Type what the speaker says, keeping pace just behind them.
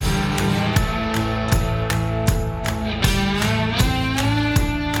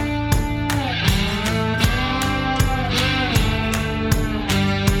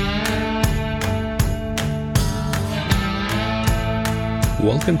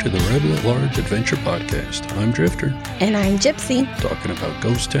Welcome to the Rebel at Large Adventure Podcast. I'm Drifter. And I'm Gypsy. Talking about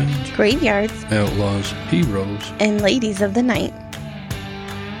ghost towns, graveyards, outlaws, heroes, and ladies of the night.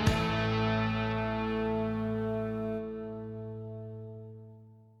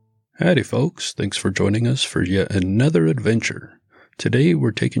 Howdy folks, thanks for joining us for yet another adventure. Today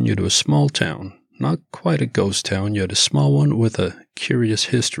we're taking you to a small town. Not quite a ghost town, yet a small one with a curious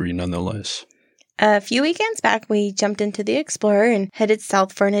history nonetheless. A few weekends back, we jumped into the Explorer and headed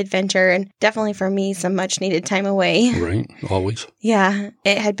south for an adventure, and definitely for me, some much-needed time away. Right, always. Yeah,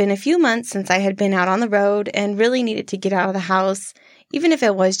 it had been a few months since I had been out on the road and really needed to get out of the house, even if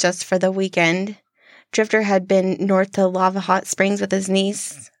it was just for the weekend. Drifter had been north to Lava Hot Springs with his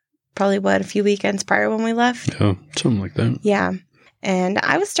niece, probably, a few weekends prior when we left? Yeah, something like that. Yeah, and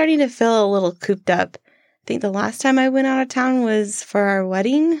I was starting to feel a little cooped up. I think the last time I went out of town was for our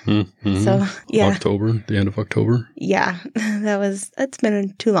wedding. Mm-hmm. So, yeah. October, the end of October. Yeah, it's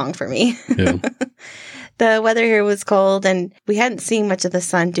been too long for me. Yeah. The weather here was cold, and we hadn't seen much of the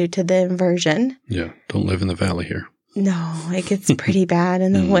sun due to the inversion. Yeah, don't live in the valley here. No, it gets pretty bad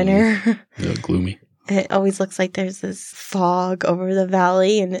in the winter. Yeah, gloomy. It always looks like there's this fog over the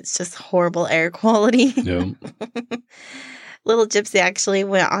valley, and it's just horrible air quality. Yeah. Little Gypsy actually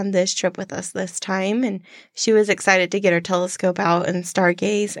went on this trip with us this time, and she was excited to get her telescope out and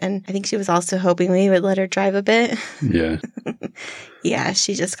stargaze, and I think she was also hoping we would let her drive a bit. Yeah. Yeah,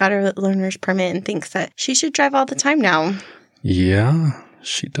 she just got her learner's permit and thinks that she should drive all the time now. Yeah,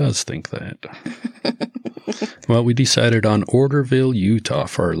 she does think that. Well, we decided on Orderville, Utah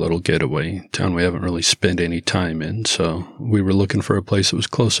for our little getaway, town we haven't really spent any time in, so we were looking for a place that was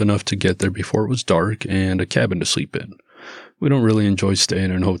close enough to get there before it was dark and a cabin to sleep in. We don't really enjoy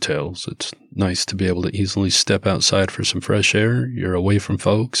staying in hotels. It's nice to be able to easily step outside for some fresh air. You're away from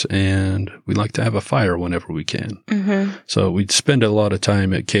folks, and we like to have a fire whenever we can. Mm-hmm. So we'd spend a lot of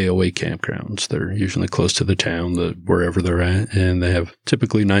time at KOA campgrounds. They're usually close to the town, wherever they're at, and they have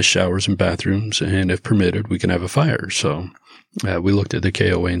typically nice showers and bathrooms, and if permitted, we can have a fire. So we looked at the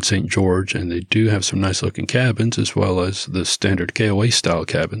KOA in St. George, and they do have some nice-looking cabins, as well as the standard KOA-style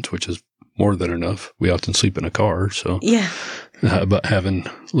cabins, which is more than enough. We often sleep in a car, so yeah. But having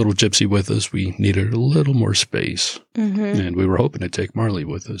little Gypsy with us, we needed a little more space, and we were hoping to take Marley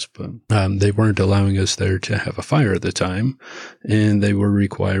with us, but they weren't allowing us there to have a fire at the time, and they were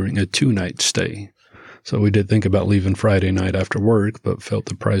requiring a 2-night stay. So we did think about leaving Friday night after work, but felt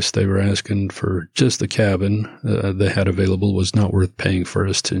the price they were asking for just the cabin they had available was not worth paying for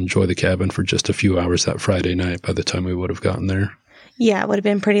us to enjoy the cabin for just a few hours that Friday night by the time we would have gotten there. Yeah, it would have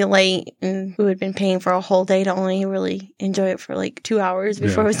been pretty late, and we would have been paying for a whole day to only really enjoy it for 2 hours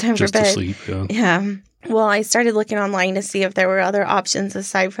before it was time for bed. Just to sleep, yeah. Yeah. Well, I started looking online to see if there were other options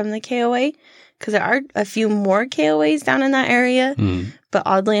aside from the KOA, because there are a few more KOAs down in that area, but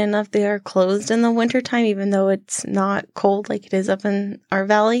oddly enough, they are closed in the wintertime, even though it's not cold like it is up in our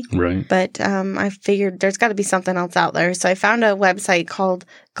valley. Right. But I figured there's got to be something else out there. So I found a website called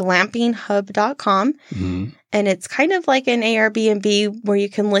glampinghub.com, and it's kind of like an Airbnb where you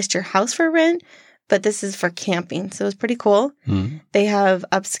can list your house for rent, but this is for camping, so it's pretty cool. They have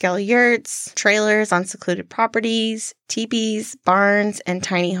upscale yurts, trailers on secluded properties, teepees, barns, and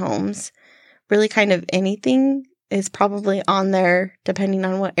tiny homes. Really kind of anything is probably on there depending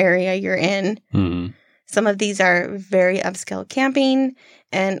on what area you're in. Some of these are very upscale camping,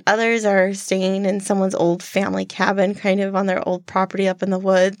 and others are staying in someone's old family cabin, kind of on their old property up in the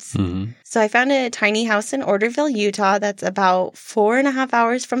woods. So I found a tiny house in Orderville, Utah, that's about 4.5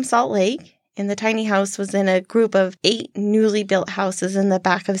 hours from Salt Lake. And the tiny house was in a group of 8 newly built houses in the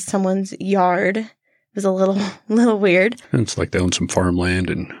back of someone's yard. It was a little weird. It's like they own some farmland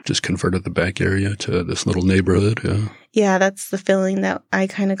and just converted the back area to this little neighborhood. Yeah. Yeah, that's the feeling that I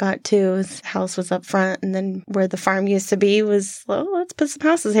kind of got too. His house was up front, and then where the farm used to be was, let's put some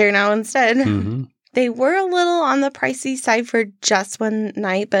houses here now instead. They were a little on the pricey side for just one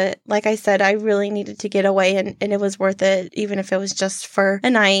night, but like I said, I really needed to get away, and it was worth it, even if it was just for a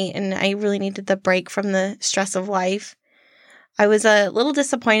night, and I really needed the break from the stress of life. I was a little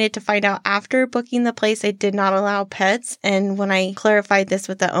disappointed to find out after booking the place they did not allow pets, and when I clarified this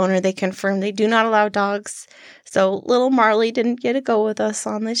with the owner, they confirmed they do not allow dogs. So little Marley didn't get to go with us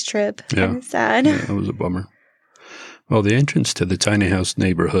on this trip. Yeah. Kind of sad. Yeah, that was a bummer. Well, the entrance to the tiny house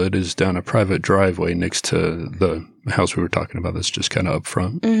neighborhood is down a private driveway next to the house we were talking about that's just kind of up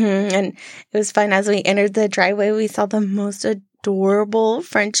front. And it was fun. As we entered the driveway, we saw the most adorable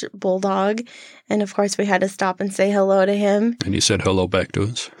French bulldog. And of course, we had to stop and say hello to him. And he said hello back to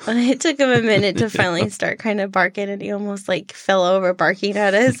us. It took him a minute to finally start kind of barking, and he almost fell over barking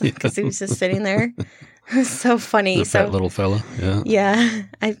at us because he was just sitting there. It was so funny. The fat little fella. Yeah. Yeah.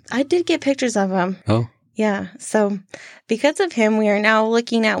 I did get pictures of him. Oh. Yeah. So because of him, we are now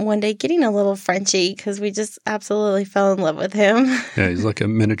looking at one day getting a little Frenchie because we just absolutely fell in love with him. Yeah, he's like a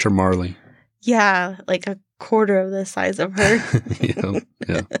miniature Marley. Yeah, like a quarter of the size of her.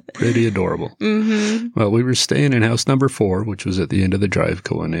 Yeah, pretty adorable. Mm-hmm. Well, we were staying in house number 4, which was at the end of the drive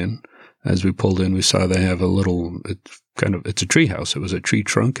going in. As we pulled in, we saw they have it's a tree house. It was a tree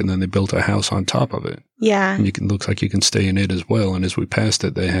trunk, and then they built a house on top of it. Yeah. And looks like you can stay in it as well. And as we passed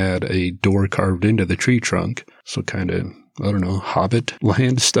it, they had a door carved into the tree trunk. So kind of, I don't know, Hobbit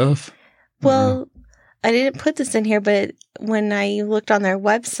land stuff. Well, I didn't put this in here, but when I looked on their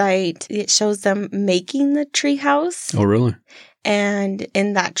website, it shows them making the tree house. Oh, really? And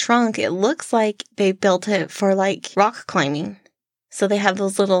in that trunk, it looks like they built it for like rock climbing. So they have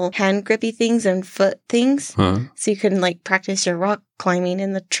those little hand grippy things and foot things. Huh. So you can like practice your rock climbing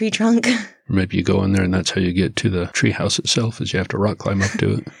in the tree trunk. Or maybe you go in there and that's how you get to the tree house itself, is you have to rock climb up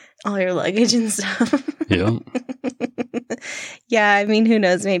to it. All your luggage and stuff. Yeah. Yeah, I mean, who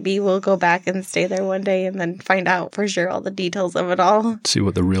knows? Maybe we'll go back and stay there one day and then find out for sure all the details of it all. See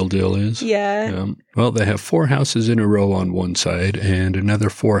what the real deal is. Yeah. Well, they have 4 houses in a row on one side and another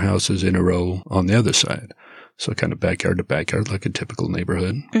 4 houses in a row on the other side. So kind of backyard to backyard, like a typical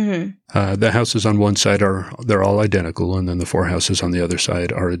neighborhood. Mm-hmm. The houses on one side they're all identical, and then the 4 houses on the other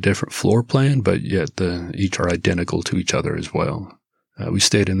side are a different floor plan, but yet each are identical to each other as well. We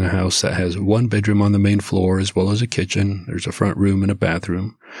stayed in the house that has 1 bedroom on the main floor as well as a kitchen. There's a front room and a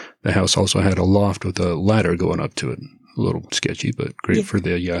bathroom. The house also had a loft with a ladder going up to it. A little sketchy, but great for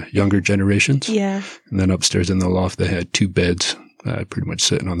the younger generations. Yeah. And then upstairs in the loft, they had 2 beds pretty much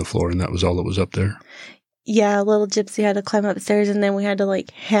sitting on the floor, and that was all that was up there. Yeah, little Gypsy had to climb upstairs, and then we had to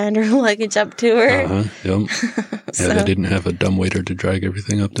like hand her luggage up to her. Yep. So, yeah, they didn't have a dumbwaiter to drag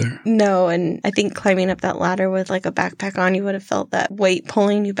everything up there. No, and I think climbing up that ladder with like a backpack on, you would have felt that weight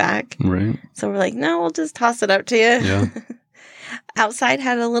pulling you back. Right. So we're like, no, we'll just toss it up to you. Yeah. Outside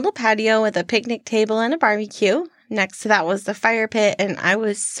had a little patio with a picnic table and a barbecue. Next to that was the fire pit, and I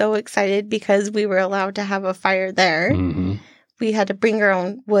was so excited because we were allowed to have a fire there. Mm-hmm. We had to bring our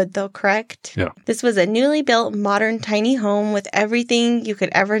own wood, though, correct? Yeah. This was a newly built, modern, tiny home with everything you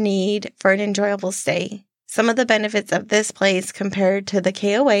could ever need for an enjoyable stay. Some of the benefits of this place compared to the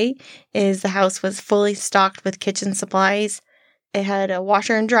KOA is the house was fully stocked with kitchen supplies. It had a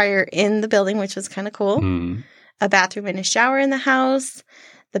washer and dryer in the building, which was kind of cool. Mm. A bathroom and a shower in the house.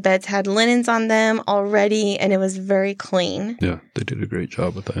 The beds had linens on them already, and it was very clean. Yeah, they did a great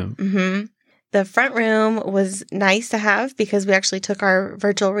job with that. Mm-hmm. The front room was nice to have because we actually took our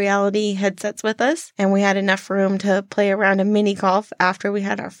virtual reality headsets with us, and we had enough room to play around a mini golf after we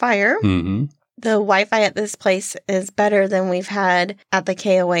had our fire. Mm-hmm. The Wi-Fi at this place is better than we've had at the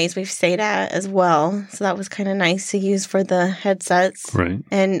KOAs we've stayed at as well. So that was kind of nice to use for the headsets. Right.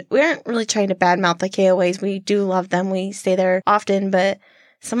 And we aren't really trying to badmouth the KOAs. We do love them. We stay there often, but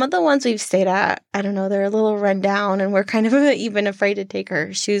some of the ones we've stayed at, I don't know, they're a little run down, and we're kind of even afraid to take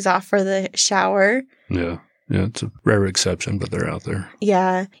our shoes off for the shower. Yeah. Yeah, it's a rare exception, but they're out there.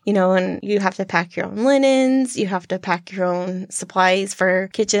 Yeah, and you have to pack your own linens, you have to pack your own supplies for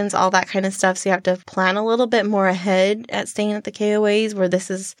kitchens, all that kind of stuff. So you have to plan a little bit more ahead at staying at the KOAs where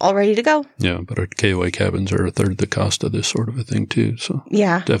this is all ready to go. Yeah, but our KOA cabins are a third the cost of this sort of a thing too, so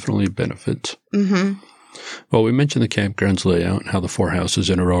yeah, definitely benefits. Mm-hmm. Well, we mentioned the campground's layout and how the 4 houses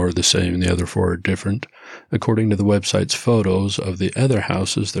in a row are the same and the other 4 are different. According to the website's photos of the other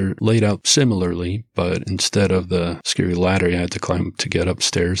houses, they're laid out similarly, but instead of the scary ladder you had to climb to get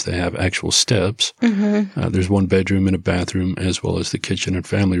upstairs, they have actual steps. Mm-hmm. There's 1 bedroom and a bathroom, as well as the kitchen and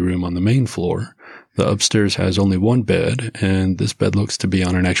family room on the main floor. The upstairs has only 1 bed, and this bed looks to be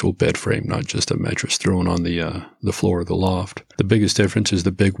on an actual bed frame, not just a mattress thrown on the floor of the loft. The biggest difference is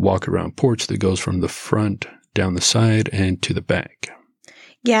the big walk-around porch that goes from the front, down the side, and to the back.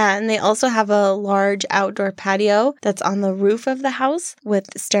 Yeah, and they also have a large outdoor patio that's on the roof of the house with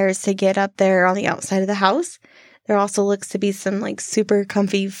stairs to get up there on the outside of the house. There also looks to be some like super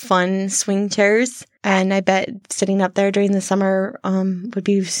comfy, fun swing chairs. And I bet sitting up there during the summer would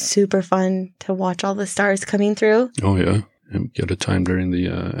be super fun to watch all the stars coming through. Oh, yeah. And get a time during the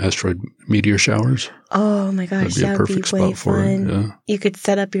asteroid meteor showers. Oh, my gosh. That'd be a perfect spot for it. Yeah. You could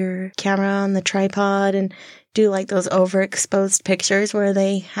set up your camera on the tripod and do like those overexposed pictures where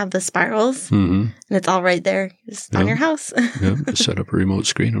they have the spirals. Mm-hmm. And it's all right there, just on your house. Yeah, just set up a remote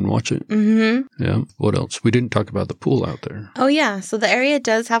screen and watch it. Mm-hmm. Yeah. What else? We didn't talk about the pool out there. Oh, yeah. So the area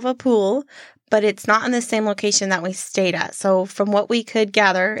does have a pool, but it's not in the same location that we stayed at. So from what we could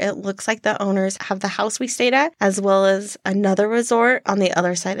gather, it looks like the owners have the house we stayed at, as well as another resort on the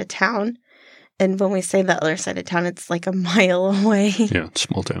other side of town. And when we say the other side of town, it's like a mile away. Yeah,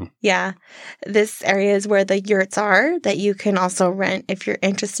 small town. Yeah. This area is where the yurts are that you can also rent if you're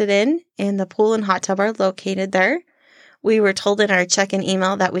interested in. And the pool and hot tub are located there. We were told in our check-in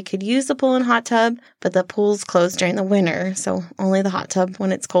email that we could use the pool and hot tub, but the pool's closed during the winter, so only the hot tub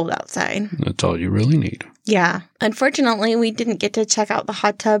when it's cold outside. That's all you really need. Yeah. Unfortunately, we didn't get to check out the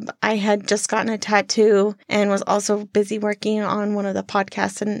hot tub. I had just gotten a tattoo and was also busy working on one of the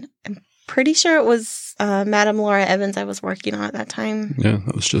podcasts, and I'm pretty sure it was Madam Laura Evans I was working on at that time. Yeah,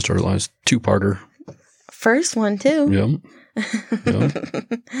 that was just our last two-parter. First one, too. Yep.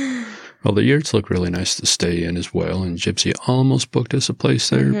 Well, the yurts look really nice to stay in as well, and Gypsy almost booked us a place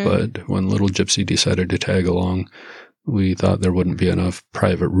there, but when little Gypsy decided to tag along, we thought there wouldn't be enough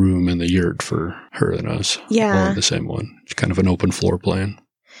private room in the yurt for her and us. Yeah. All in the same one. It's kind of an open floor plan.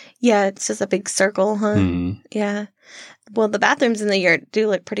 Yeah, it's just a big circle, huh? Yeah. Well, the bathrooms in the yurt do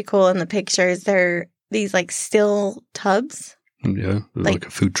look pretty cool in the pictures. They're these like still tubs. Yeah, like a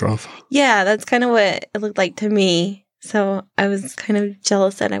food trough. Yeah, that's kind of what it looked like to me. So I was kind of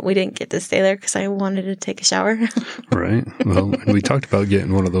jealous that we didn't get to stay there because I wanted to take a shower. Right. Well, and we talked about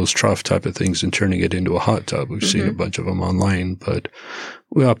getting one of those trough type of things and turning it into a hot tub. We've seen a bunch of them online, but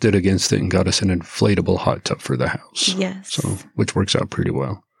we opted against it and got us an inflatable hot tub for the house. Yes. So, which works out pretty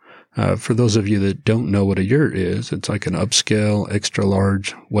well. For those of you that don't know what a yurt is, it's like an upscale, extra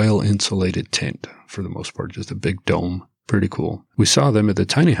large, well-insulated tent for the most part, just a big dome. Pretty cool. We saw them at the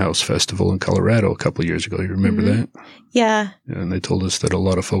Tiny House Festival in Colorado a couple of years ago. You remember that? Yeah. And they told us that a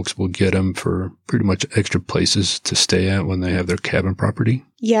lot of folks will get them for pretty much extra places to stay at when they have their cabin property.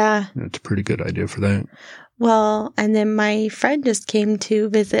 Yeah. It's a pretty good idea for that. Well, and then my friend just came to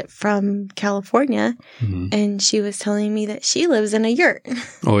visit from California, and she was telling me that she lives in a yurt.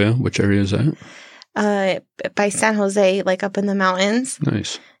 Oh, yeah? Which area is that? By San Jose, like up in the mountains.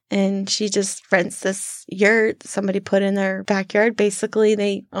 Nice. And she just rents this yurt somebody put in their backyard. Basically,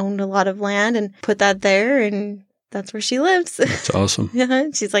 they owned a lot of land and put that there, and that's where she lives. That's awesome. Yeah.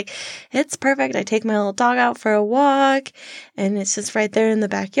 She's like, it's perfect. I take my little dog out for a walk, and it's just right there in the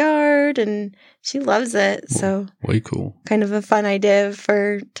backyard, and she loves it. So way cool. Kind of a fun idea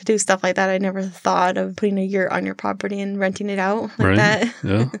to do stuff like that. I never thought of putting a yurt on your property and renting it out like that.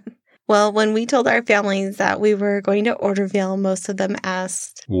 Yeah. Well, when we told our families that we were going to Orderville, most of them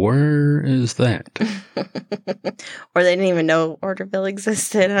asked, where is that? Or they didn't even know Orderville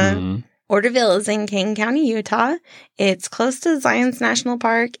existed, huh? Orderville is in Kane County, Utah. It's close to Zions National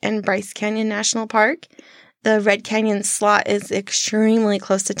Park and Bryce Canyon National Park. The Red Canyon slot is extremely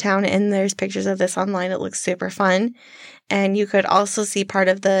close to town, and there's pictures of this online. It looks super fun. And you could also see part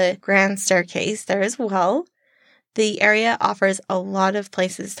of the Grand Staircase there as well. The area offers a lot of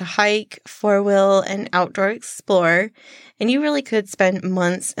places to hike, four-wheel, and outdoor explore, and you really could spend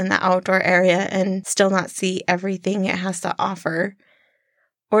months in the outdoor area and still not see everything it has to offer.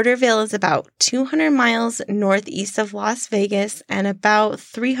 Orderville is about 200 miles northeast of Las Vegas and about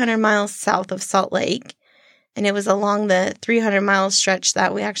 300 miles south of Salt Lake. And it was along the 300-mile stretch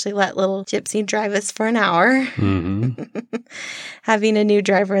that we actually let little Gypsy drive us for an hour. Having a new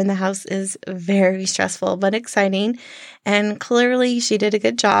driver in the house is very stressful but exciting. And clearly she did a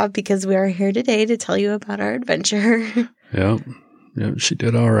good job because we are here today to tell you about our adventure. Yeah, she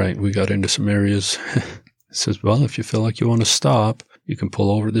did all right. We got into some areas. It says, well, if you feel like you want to stop, you can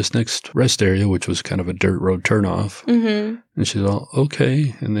pull over this next rest area, which was kind of a dirt road turnoff. And she's all,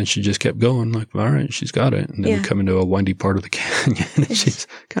 okay. And then she just kept going, like, all right, she's got it. And then we come into a windy part of the canyon, and she's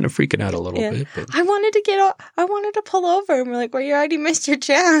kind of freaking out a little bit. But I wanted to pull over. And we're like, well, you already missed your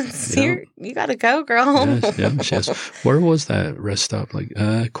chance. Yeah. You got to go, girl. She says, where was that rest stop? Like,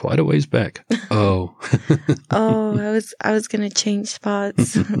 quite a ways back. Oh. I was going to change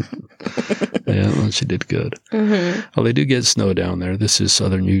spots. Yeah, well, she did good. Well, they do get snow down there. This is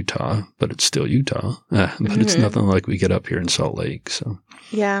southern Utah, but it's still Utah. But it's nothing like we get up here in Salt Lake. So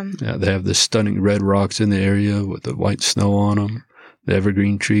yeah, they have the stunning red rocks in the area with the white snow on them. The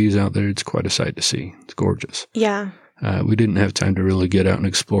evergreen trees out there. It's quite a sight to see. It's gorgeous. Yeah. We didn't have time to really get out and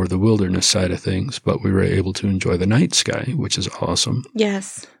explore the wilderness side of things, but we were able to enjoy the night sky, which is awesome.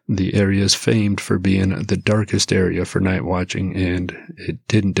 Yes. The area is famed for being the darkest area for night watching, and it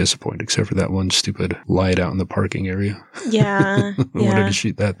didn't disappoint, except for that one stupid light out in the parking area. Yeah. We wanted to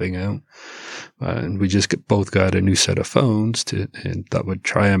shoot that thing out. And we just both got a new set of phones and thought we'd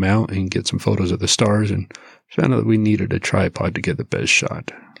try them out and get some photos of the stars, and found out that we needed a tripod to get the best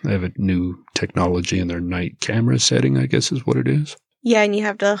shot. They have a new technology in their night camera setting, I guess is what it is. Yeah, and you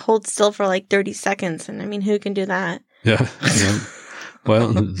have to hold still for like 30 seconds. And I mean, who can do that? Yeah.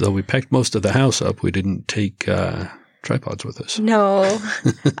 Well, though we packed most of the house up, we didn't take tripods with us. No.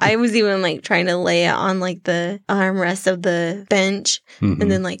 I was even like trying to lay it on like the armrest of the bench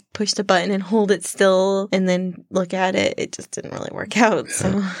and then like push the button and hold it still and then look at it. It just didn't really work out. Yeah,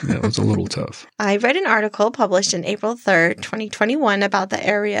 So it was a little tough. I read an article published in April 3rd, 2021 about the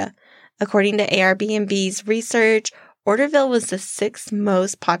area. According to Airbnb's research, Orderville was the 6th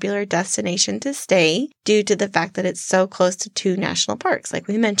most popular destination to stay due to the fact that it's so close to 2 national parks, like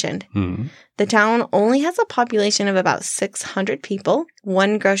we mentioned. Mm-hmm. The town only has a population of about 600 people,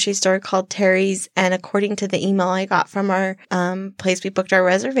 one grocery store called Terry's, and according to the email I got from our place we booked our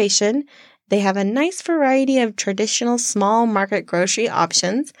reservation, they have a nice variety of traditional small market grocery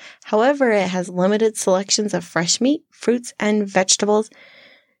options. However, it has limited selections of fresh meat, fruits, and vegetables,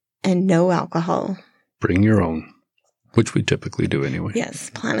 and no alcohol. Bring your own. Which we typically do anyway. Yes,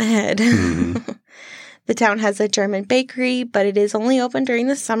 plan ahead. Mm-hmm. The town has a German bakery, but it is only open during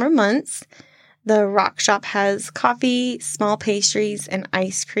the summer months. The Rock Shop has coffee, small pastries, and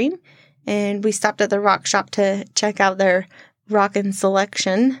ice cream. And we stopped at the Rock Shop to check out their rockin'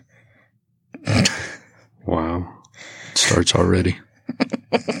 selection. Wow. It starts already.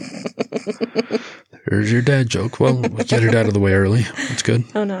 There's your dad joke. Well, we get it out of the way early. That's good.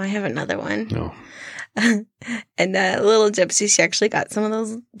 Oh, no, I have another one. No. And little Gypsy, she actually got some of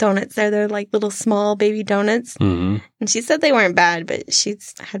those donuts there. They're like little small baby donuts. Mm-hmm. And she said they weren't bad, but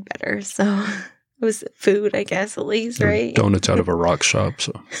she's had better. So it was food, I guess, at least, right? Donuts out of a rock shop,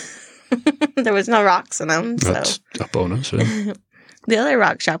 so. There was no rocks in them. That's a bonus. Yeah. The other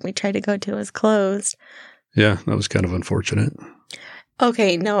rock shop we tried to go to was closed. Yeah, that was kind of unfortunate.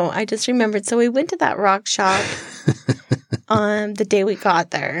 Okay, no, I just remembered. So we went to that rock shop on the day we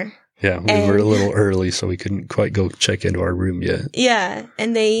got there. Yeah, we were a little early, so we couldn't quite go check into our room yet. Yeah,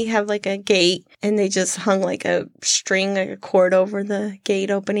 and they have like a gate, and they just hung like a string, like a cord over the gate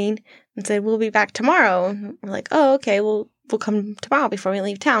opening and said, we'll be back tomorrow. And we're like, oh, okay, we'll come tomorrow before we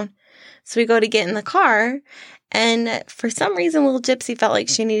leave town. So we go to get in the car, and for some reason, little Gypsy felt like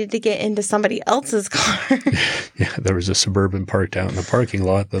she needed to get into somebody else's car. Yeah, there was a Suburban parked out in the parking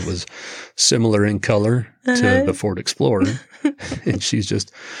lot that was similar in color to the Ford Explorer, and she's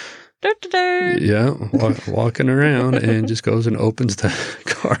just... Yeah, walking around and just goes and opens the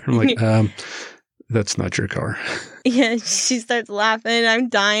car. I'm like, that's not your car. Yeah, she starts laughing. I'm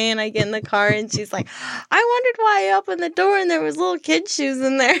dying. I get in the car and she's like, I wondered why I opened the door and there was little kid shoes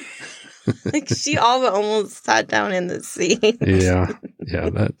in there. Like she almost sat down in the seat. Yeah,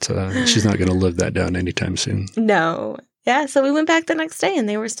 that she's not going to live that down anytime soon. No. Yeah, so we went back the next day and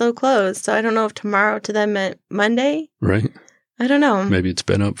they were still closed. So I don't know if tomorrow to them meant Monday. Right. I don't know. Maybe it's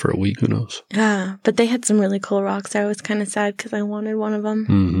been up for a week. Who knows? Yeah, but they had some really cool rocks. I was kind of sad because I wanted one of them.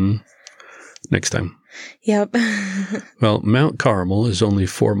 Mm-hmm. Next time. Yep. Well, Mount Carmel is only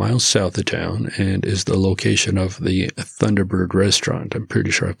 4 miles south of town and is the location of the Thunderbird restaurant. I'm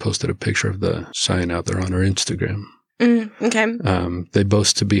pretty sure I posted a picture of the sign out there on our Instagram. Okay. They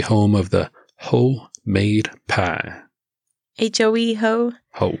boast to be home of the homemade pie. H-O-E, ho?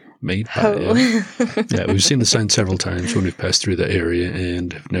 Homemade pie, Ho. Yeah, we've seen the sign several times when we've passed through the area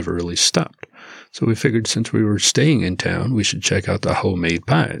and have never really stopped. So we figured since we were staying in town, we should check out the homemade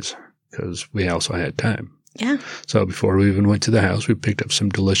pies because we also had time. Yeah. So before we even went to the house, we picked up some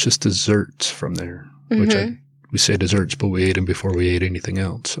delicious desserts from there, which we say desserts, but we ate them before we ate anything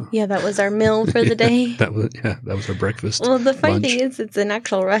else. So. Yeah, that was our meal for the day. That was our breakfast. Well, the funny lunch. thing is, it's an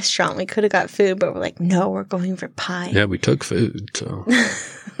actual restaurant. We could have got food, but we're like, no, we're going for pie. Yeah, we took food, so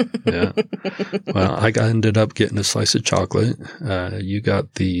yeah. Well, I ended up getting a slice of chocolate. You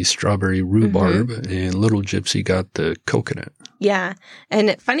got the strawberry rhubarb, and Little Gypsy got the coconut. Yeah,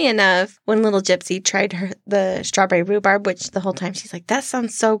 and funny enough, when Little Gypsy tried the strawberry rhubarb, which the whole time she's like, that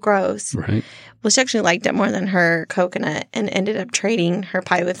sounds so gross. Right. Well, she actually liked it more than her coconut and ended up trading her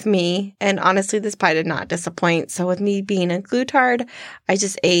pie with me. And honestly, this pie did not disappoint. So with me being a glutard, I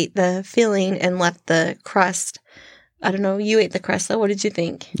just ate the filling and left the crust. I don't know. You ate the crust, though. What did you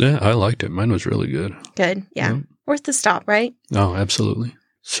think? Yeah, I liked it. Mine was really good. Good. Yeah. Worth the stop, right? Oh, absolutely.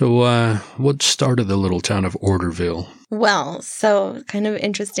 So what started the little town of Orderville? Well, so kind of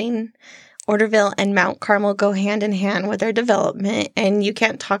interesting. Orderville and Mount Carmel go hand in hand with their development, and you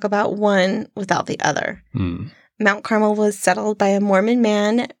can't talk about one without the other. Mount Carmel was settled by a Mormon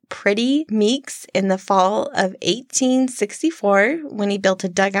man, Pretty Meeks, in the fall of 1864 when he built a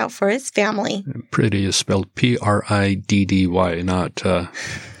dugout for his family. Pretty is spelled P-R-I-D-D-Y, not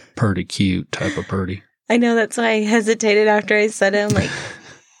purdy cute type of purdy. I know, that's why I hesitated after I said it. I'm like,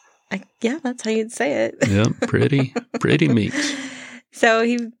 yeah, that's how you'd say it. Yeah, Pretty Meeks. So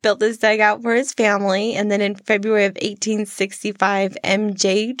he built this dugout for his family, and then in February of 1865,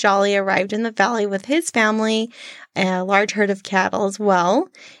 M.J. Jolly arrived in the valley with his family, a large herd of cattle as well,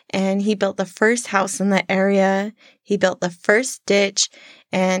 and he built the first house in the area. He built the first ditch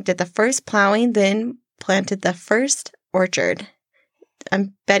and did the first plowing, then planted the first orchard.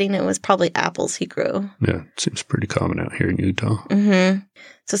 I'm betting it was probably apples he grew. Yeah, it seems pretty common out here in Utah. Mm-hmm.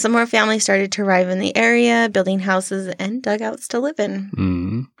 So some more families started to arrive in the area, building houses and dugouts to live in.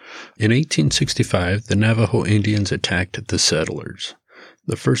 Mm-hmm. In 1865, the Navajo Indians attacked the settlers.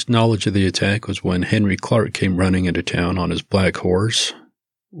 The first knowledge of the attack was when Henry Clark came running into town on his black horse,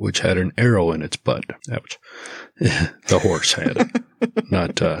 which had an arrow in its butt. Ouch. The horse had it,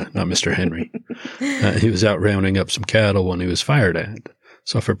 not Mr. Henry. He was out rounding up some cattle when he was fired at.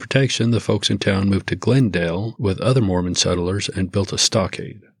 So for protection, the folks in town moved to Glendale with other Mormon settlers and built a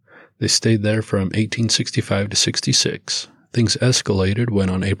stockade. They stayed there from 1865 to 66. Things escalated when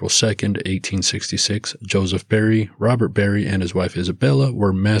on April 2nd, 1866, Joseph Berry, Robert Berry, and his wife Isabella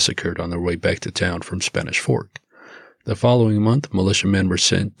were massacred on their way back to town from Spanish Fork. The following month, militiamen were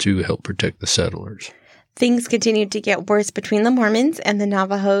sent to help protect the settlers. Things continued to get worse between the Mormons and the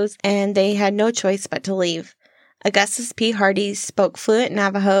Navajos, and they had no choice but to leave. Augustus P. Hardy spoke fluent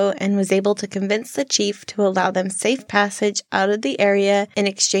Navajo and was able to convince the chief to allow them safe passage out of the area in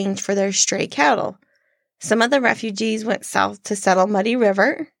exchange for their stray cattle. Some of the refugees went south to settle Muddy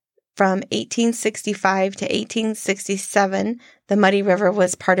River. From 1865 to 1867, the Muddy River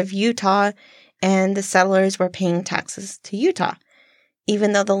was part of Utah, and the settlers were paying taxes to Utah.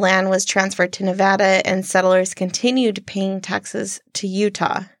 Even though the land was transferred to Nevada, and settlers continued paying taxes to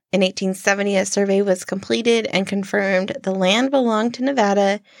Utah. In 1870, a survey was completed and confirmed the land belonged to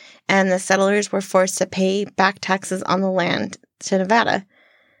Nevada, and the settlers were forced to pay back taxes on the land to Nevada,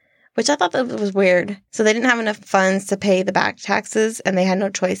 which I thought that was weird. So they didn't have enough funds to pay the back taxes, and they had no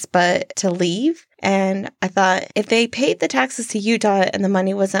choice but to leave. And I thought, if they paid the taxes to Utah and the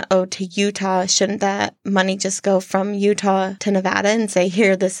money wasn't owed to Utah, shouldn't that money just go from Utah to Nevada and say,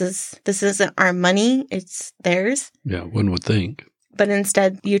 here, this isn't our money, it's theirs? Yeah, one would think. But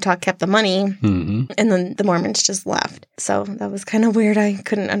instead, Utah kept the money, and then the Mormons just left. So that was kind of weird. I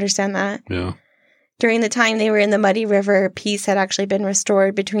couldn't understand that. Yeah. During the time they were in the Muddy River, peace had actually been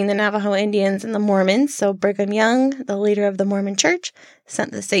restored between the Navajo Indians and the Mormons. So Brigham Young, the leader of the Mormon Church,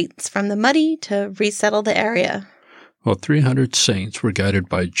 sent the saints from the Muddy to resettle the area. Well, 300 saints were guided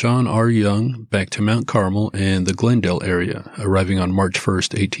by John R. Young back to Mount Carmel and the Glendale area, arriving on March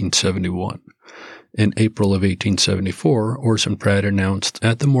 1st, 1871. In April of 1874, Orson Pratt announced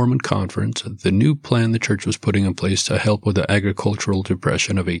at the Mormon Conference the new plan the church was putting in place to help with the agricultural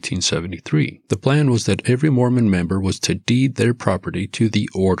depression of 1873. The plan was that every Mormon member was to deed their property to the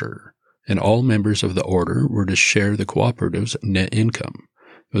order, and all members of the order were to share the cooperative's net income.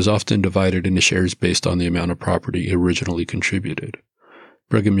 It was often divided into shares based on the amount of property originally contributed.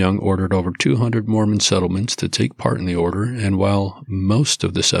 Brigham Young ordered over 200 Mormon settlements to take part in the order, and while most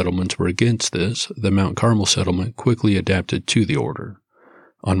of the settlements were against this, the Mount Carmel settlement quickly adapted to the order.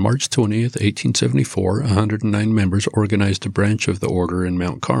 On March 20th, 1874, 109 members organized a branch of the order in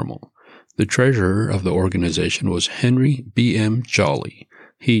Mount Carmel. The treasurer of the organization was Henry B.M. Jolly.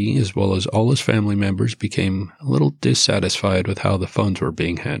 He, as well as all his family members, became a little dissatisfied with how the funds were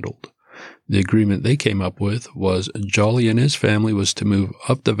being handled. The agreement they came up with was Jolly and his family was to move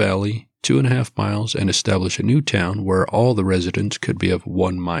up the valley 2.5 miles and establish a new town where all the residents could be of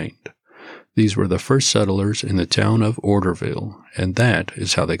one mind. These were the first settlers in the town of Orderville, and that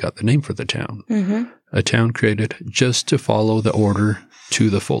is how they got the name for the town. A town created just to follow the order to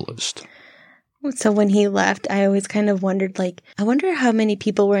the fullest. So when he left, I always kind of wondered, I wonder how many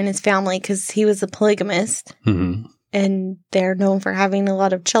people were in his family, because he was a polygamist. And they're known for having a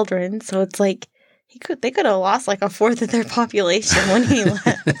lot of children. So it's like they could have lost a fourth of their population when he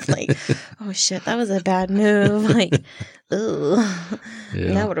left. Oh shit, that was a bad move. Ugh.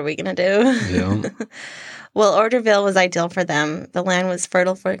 Yeah. Now what are we going to do? Yeah. Well, Orderville was ideal for them. The land was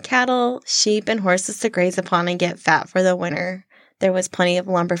fertile for cattle, sheep, and horses to graze upon and get fat for the winter. There was plenty of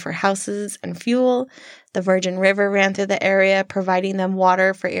lumber for houses and fuel. The Virgin River ran through the area, providing them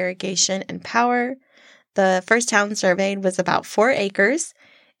water for irrigation and power. The first town surveyed was about 4 acres.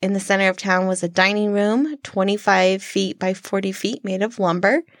 In the center of town was a dining room, 25 feet by 40 feet, made of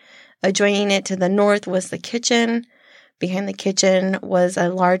lumber. Adjoining it to the north was the kitchen. Behind the kitchen was a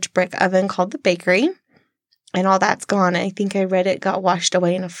large brick oven called the bakery. And all that's gone. I think I read it got washed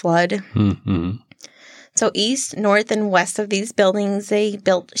away in a flood. So east, north, and west of these buildings, they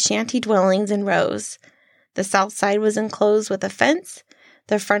built shanty dwellings in rows. The south side was enclosed with a fence.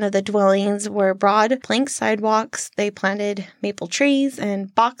 The front of the dwellings were broad plank sidewalks. They planted maple trees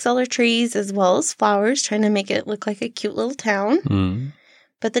and box elder trees as well as flowers, trying to make it look like a cute little town. Mm.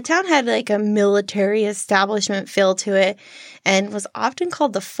 But the town had like a military establishment feel to it and was often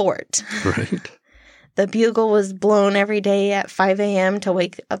called the fort. Right. The bugle was blown every day at 5 a.m. to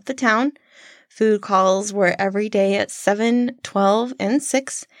wake up the town. Food calls were every day at 7, 12, and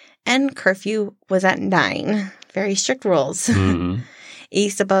 6, and curfew was at 9. Very strict rules. Mm-hmm.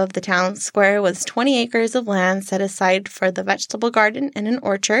 East above the town square was 20 acres of land set aside for the vegetable garden and an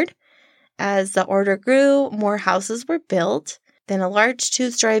orchard. As the order grew, more houses were built. Then a large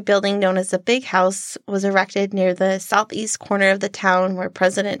 2-story building known as the Big House was erected near the southeast corner of the town where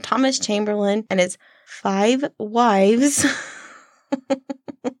President Thomas Chamberlain and his 5 wives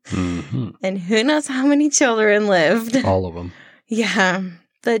Mm-hmm. and who knows how many children lived. All of them. Yeah.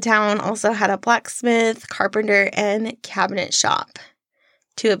 The town also had a blacksmith, carpenter, and cabinet shop.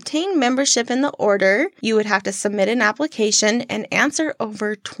 To obtain membership in the order, you would have to submit an application and answer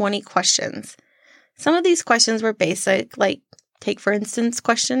over 20 questions. Some of these questions were basic, like take, for instance,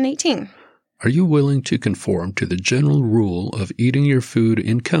 question 18. Are you willing to conform to the general rule of eating your food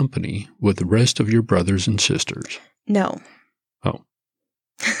in company with the rest of your brothers and sisters? No. Oh.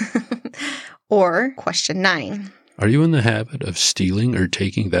 Or question 9. Are you in the habit of stealing or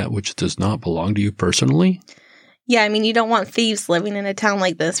taking that which does not belong to you personally? Yeah, I mean, you don't want thieves living in a town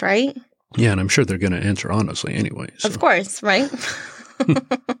like this, right? Yeah, and I'm sure they're going to answer honestly anyway. So. Of course, right?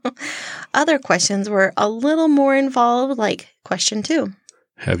 Other questions were a little more involved, like question 2.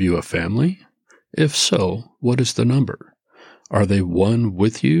 Have you a family? If so, what is the number? Are they one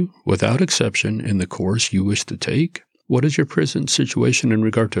with you, without exception, in the course you wish to take? What is your present situation in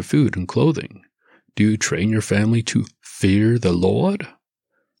regard to food and clothing? Do you train your family to fear the Lord?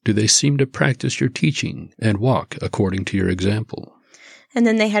 Do they seem to practice your teaching and walk according to your example? And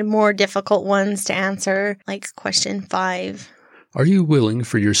then they had more difficult ones to answer, like question 5. Are you willing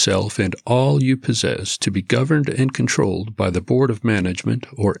for yourself and all you possess to be governed and controlled by the Board of Management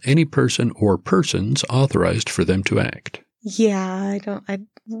or any person or persons authorized for them to act? Yeah, how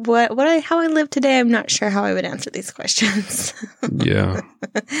I live today, I'm not sure how I would answer these questions. Yeah.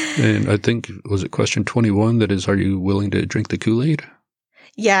 And I think, was it question 21 that is, are you willing to drink the Kool-Aid?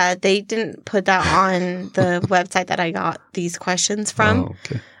 Yeah, they didn't put that on the website that I got these questions from. Oh,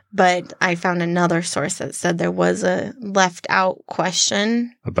 okay. But I found another source that said there was a left out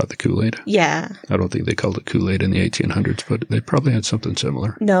question. About the Kool-Aid? Yeah. I don't think they called it Kool-Aid in the 1800s, but they probably had something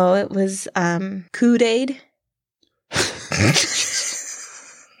similar. No, it was Kool-Aid.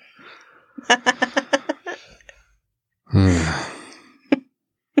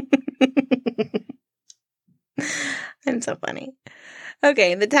 I'm so funny.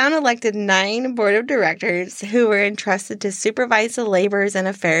 Okay, the town elected 9 board of directors who were entrusted to supervise the labors and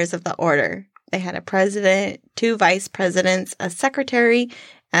affairs of the order. They had a president, 2 vice presidents, a secretary,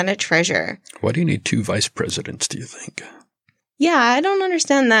 and a treasurer. Why do you need 2 vice presidents, do you think? Yeah, I don't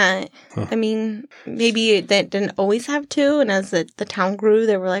understand that. Huh. I mean, maybe they didn't always have 2, and as the town grew,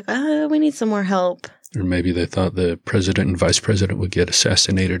 they were like, oh, we need some more help. Or maybe they thought the president and vice president would get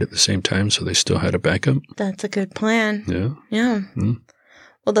assassinated at the same time, so they still had a backup. That's a good plan. Yeah. Yeah. Hmm.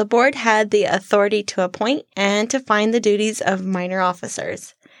 Well, the board had the authority to appoint and to find the duties of minor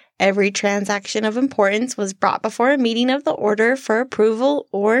officers. Every transaction of importance was brought before a meeting of the order for approval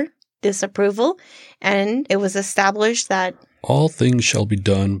or disapproval, and it was established that all things shall be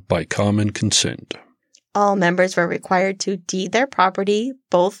done by common consent. all members were required to deed their property,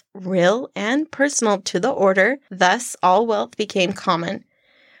 both real and personal, to the order. Thus, all wealth became common.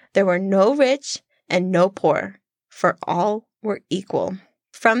 There were no rich and no poor, for all were equal.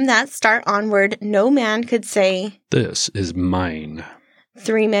 From that start onward, no man could say, This is mine.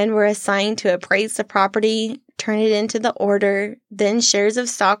 3 men were assigned to appraise the property, turn it into the order. Then shares of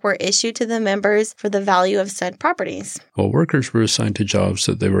stock were issued to the members for the value of said properties. While workers were assigned to jobs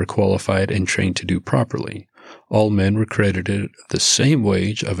that they were qualified and trained to do properly, all men were credited the same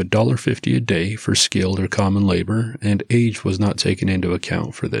wage of $1.50 a day for skilled or common labor, and age was not taken into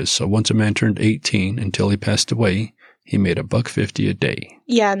account for this. So once a man turned 18 until he passed away, he made $1.50 a day.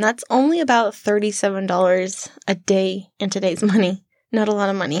 Yeah, and that's only about $37 a day in today's money. Not a lot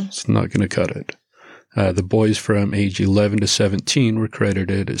of money. It's not going to cut it. The boys from age 11 to 17 were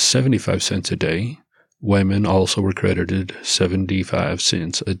credited 75 cents a day. Women also were credited 75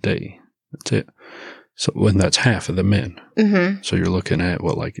 cents a day. That's it. So when that's half of the men. Mm-hmm. So you're looking at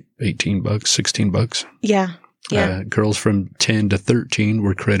what, like $18, $16? Yeah. Yeah. Girls from 10 to 13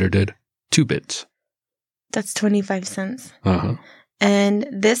 were credited 2 bits. That's 25 cents. Uh-huh. And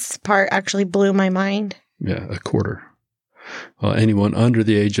this part actually blew my mind. Yeah, a quarter. Well, anyone under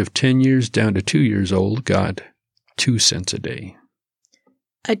the age of 10 years down to 2 years old got 2 cents a day.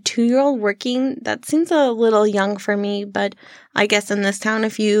 A 2-year-old working, that seems a little young for me, but I guess in this town,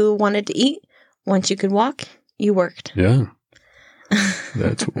 if you wanted to eat, once you could walk, you worked. Yeah.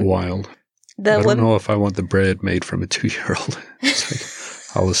 That's wild. I don't know if I want the bread made from a 2-year-old. It's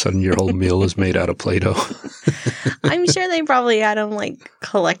like all of a sudden your whole meal is made out of Play-Doh. I'm sure they probably had them like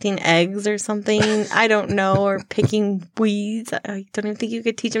collecting eggs or something. I don't know, or picking weeds. I don't even think you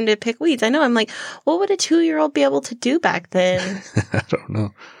could teach them to pick weeds. I know. I'm like, what would a 2-year-old be able to do back then? I don't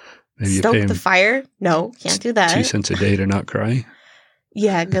know. Maybe Stoke the fire? No, can't do that. 2 cents a day to not cry?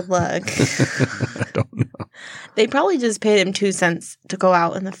 Yeah, good luck. I don't know. They probably just paid him 2 cents to go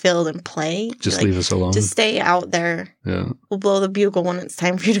out in the field and play. Just leave us alone. Just stay out there. Yeah. We'll blow the bugle when it's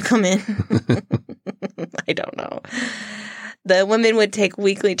time for you to come in. I don't know. The women would take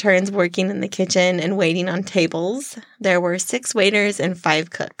weekly turns working in the kitchen and waiting on tables. There were 6 waiters and 5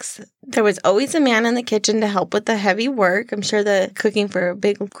 cooks. There was always a man in the kitchen to help with the heavy work. I'm sure that cooking for a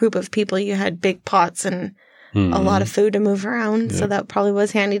big group of people, you had big pots and a lot of food to move around. Yeah. So that probably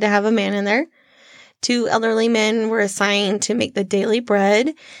was handy to have a man in there. 2 elderly men were assigned to make the daily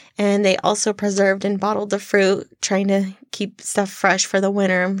bread, and they also preserved and bottled the fruit, trying to keep stuff fresh for the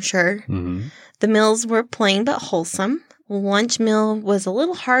winter, I'm sure. Mm-hmm. The meals were plain but wholesome. Lunch meal was a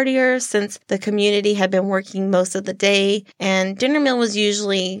little heartier since the community had been working most of the day, and dinner meal was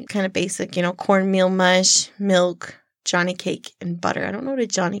usually kind of basic, cornmeal mush, milk, Johnny cake, and butter. I don't know what a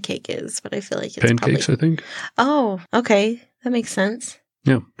Johnny cake is, but I feel like it's pancakes, I think. Oh, okay. That makes sense.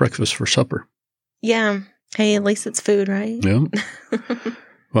 Yeah, breakfast for supper. Yeah. Hey, at least it's food, right? Yeah.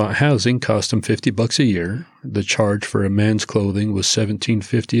 Well, housing cost him $50 a year. The charge for a man's clothing was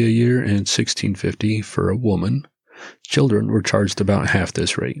 $17.50 a year and $16.50 for a woman. Children were charged about half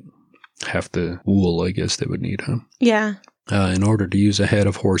this rate. Half the wool, I guess they would need, huh? Yeah. In order to use a head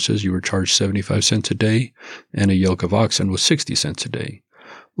of horses, you were charged 75 cents a day, and a yoke of oxen was 60 cents a day.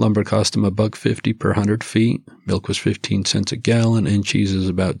 Lumber cost them $1.50 per 100 feet. Milk was 15 cents a gallon, and cheese is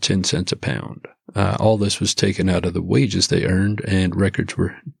about 10 cents a pound. All this was taken out of the wages they earned, and records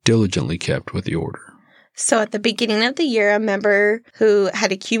were diligently kept with the order. So at the beginning of the year, a member who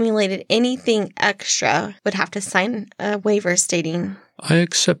had accumulated anything extra would have to sign a waiver stating, I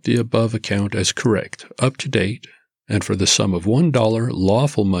accept the above account as correct, up to date, and for the sum of $1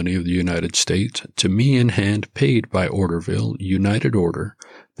 lawful money of the United States, to me in hand paid by Orderville, United Order,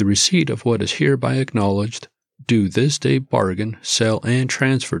 the receipt of what is hereby acknowledged, do this day bargain, sell, and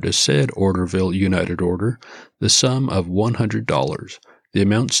transfer to said Orderville, United Order, the sum of $100, the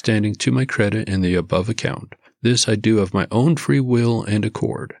amount standing to my credit in the above account. This I do of my own free will and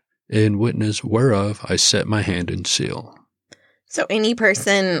accord, in witness whereof I set my hand and seal. So any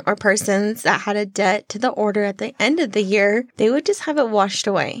person or persons that had a debt to the order at the end of the year, they would just have it washed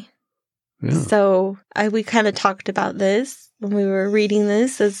away. Yeah. So we kind of talked about this when we were reading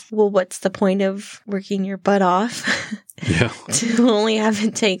this as, well, what's the point of working your butt off to only have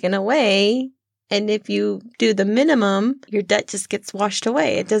it taken away? And if you do the minimum, your debt just gets washed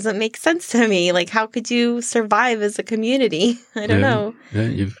away. It doesn't make sense to me. Like, how could you survive as a community? I don't know. Yeah,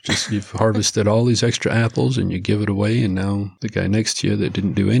 you've harvested all these extra apples and you give it away, and now the guy next to you that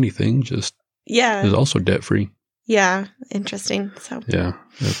didn't do anything just is also debt free. Yeah, interesting. So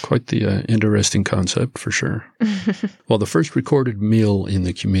quite the interesting concept for sure. Well, the first recorded meal in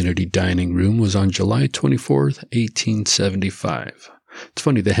the community dining room was on July 24th, 1875. It's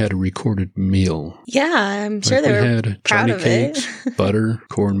funny, they had a recorded meal. Yeah, I'm sure they were had proud Johnny of cakes, it. butter,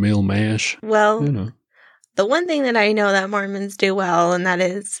 cornmeal mash. Well, the one thing that I know that Mormons do well, and that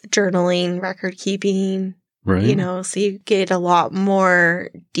is journaling, record keeping. Right. So you get a lot more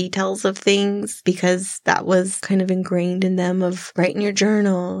details of things because that was kind of ingrained in them of writing your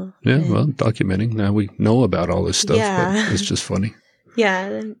journal. Yeah, well, documenting. Now we know about all this stuff, but it's just funny.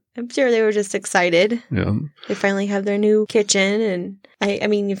 Yeah, I'm sure they were just excited. Yeah. They finally have their new kitchen. And I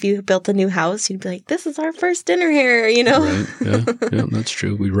mean, if you built a new house, you'd be like, this is our first dinner here, Right. Yeah, that's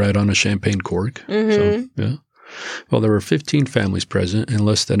true. We ride on a champagne cork. Mm-hmm. So, yeah. Well, there were 15 families present and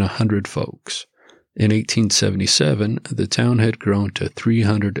less than 100 folks. In 1877, the town had grown to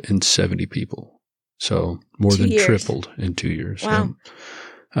 370 people. So more than tripled in 2 years. Wow.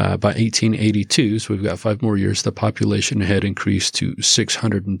 By 1882, so we've got 5 more years, the population had increased to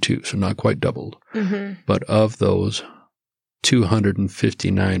 602, so not quite doubled. Mm-hmm. But of those,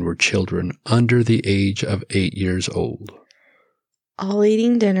 259 were children under the age of 8 years old. All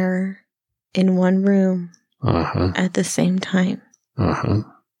eating dinner in one room at the same time.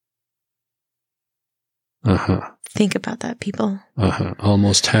 Think about that, people.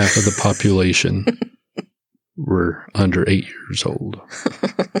 Almost half of the population were under 8 years old.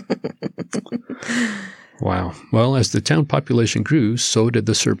 Wow. Well, as the town population grew, so did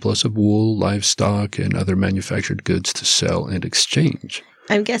the surplus of wool, livestock, and other manufactured goods to sell and exchange.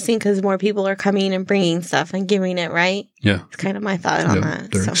 I'm guessing because more people are coming and bringing stuff and giving it, right? Yeah. It's kind of my thought on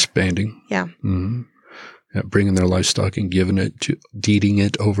that. They're expanding. Yeah. Mm-hmm. Yeah, bringing their livestock and deeding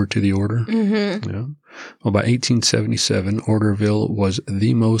it over to the order. Mm-hmm. Yeah. Well, by 1877, Orderville was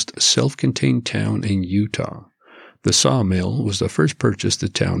the most self-contained town in Utah. The sawmill was the first purchase the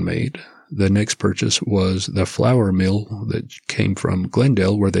town made. The next purchase was the flour mill that came from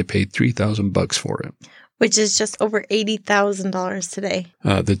Glendale, where they paid $3,000 for it. Which is just over $80,000 today.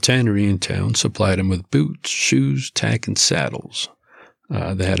 The tannery in town supplied them with boots, shoes, tack, and saddles.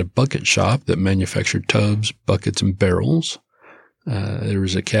 They had a bucket shop that manufactured tubs, buckets, and barrels. There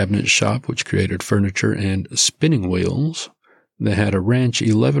was a cabinet shop which created furniture and spinning wheels. They had a ranch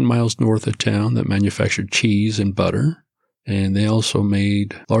 11 miles north of town that manufactured cheese and butter. And they also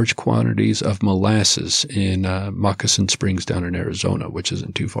made large quantities of molasses in Moccasin Springs down in Arizona, which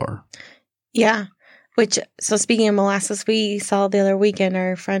isn't too far. Yeah. So speaking of molasses, we saw the other weekend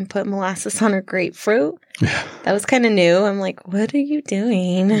our friend put molasses on her grapefruit. Yeah. That was kind of new. I'm like, what are you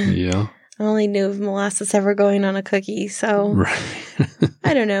doing? Yeah. I only knew of molasses ever going on a cookie. So right.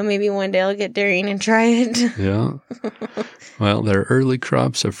 I don't know. Maybe one day I'll get daring and try it. Yeah. Well, their early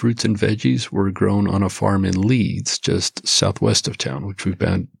crops of fruits and veggies were grown on a farm in Leeds, just southwest of town, which we've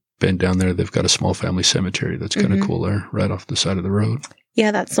been down there. They've got a small family cemetery that's kind of cool there, right off the side of the road.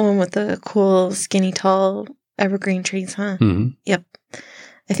 Yeah, that's the one with the cool, skinny, tall evergreen trees, huh? Mm-hmm. Yep.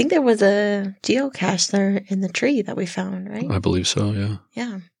 I think there was a geocache there in the tree that we found, right? I believe so, yeah.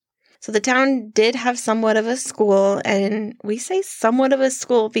 Yeah. So the town did have somewhat of a school, and we say somewhat of a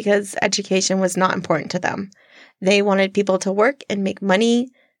school because education was not important to them. They wanted people to work and make money,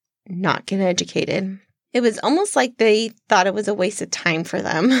 not get educated. It was almost like they thought it was a waste of time for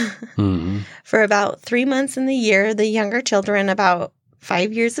them. Mm-hmm. For about 3 months in the year, the younger children, about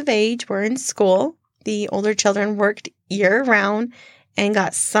 5 years of age, were in school. The older children worked year-round and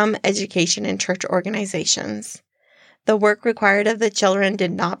got some education in church organizations. The work required of the children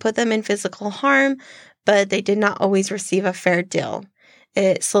did not put them in physical harm, but they did not always receive a fair deal.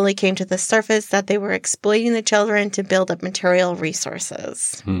 It slowly came to the surface that they were exploiting the children to build up material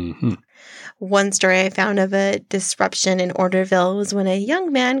resources. Mm-hmm. One story I found of a disruption in Orderville was when a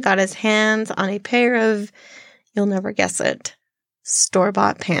young man got his hands on a pair of, you'll never guess it,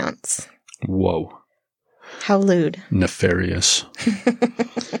 store-bought pants. Whoa. How lewd. Nefarious.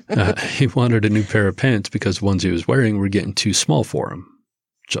 He wanted a new pair of pants because the ones he was wearing were getting too small for him.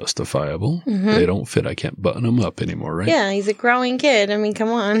 Justifiable. Mm-hmm. They don't fit. I can't button them up anymore, right? Yeah, he's a growing kid. I mean, come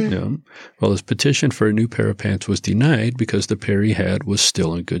on. Yeah. Well, his petition for a new pair of pants was denied because the pair he had was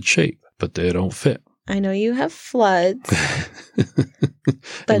still in good shape, but they don't fit. I know you have floods,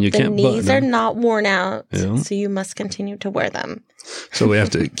 but the knees are not worn out, so you must continue to wear them. So we have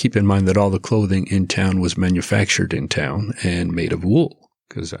to keep in mind that all the clothing in town was manufactured in town and made of wool,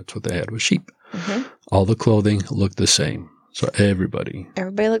 because that's what they had with sheep. Mm-hmm. All the clothing looked the same. So everybody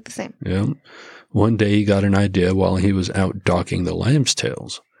looked the same. Yeah. One day he got an idea while he was out docking the lamb's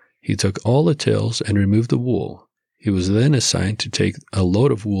tails. He took all the tails and removed the wool. He was then assigned to take a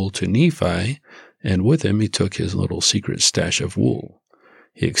load of wool to Nephi, and with him he took his little secret stash of wool.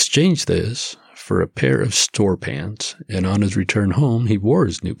 He exchanged this for a pair of store pants, and on his return home, he wore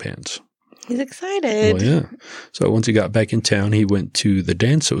his new pants. He's excited. Well, yeah. So once he got back in town, he went to the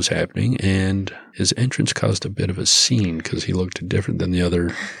dance that was happening, and his entrance caused a bit of a scene because he looked different than the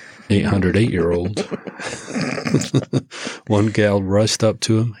other 808-year-olds. One gal rushed up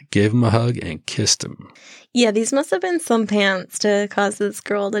to him, gave him a hug, and kissed him. Yeah, these must have been some pants to cause this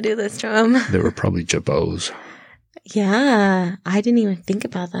girl to do this to him. They were probably jabots. Yeah, I didn't even think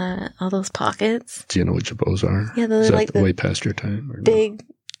about that. All those pockets. Do you know what jabots are? Yeah, they're like way past your time? Or big,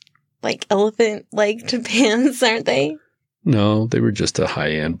 like elephant-legged pants, aren't they? No, they were just a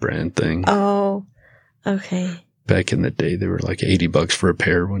high-end brand thing. Oh, okay. Back in the day, they were like $80 for a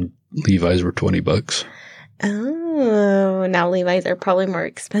pair when Levi's were $20. Oh, now Levi's are probably more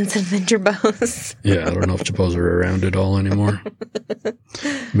expensive than Jabos. Yeah, I don't know if Jabos are around at all anymore.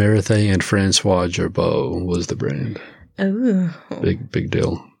 Marathe and Francois Jabot was the brand. Oh. Big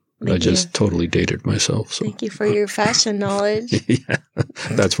deal. I just totally dated myself. So. Thank you for your fashion knowledge. Yeah,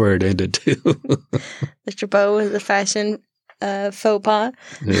 that's where it ended too. The Jabot was a fashion faux pas.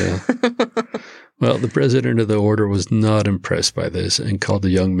 Yeah. Well, the president of the order was not impressed by this and called the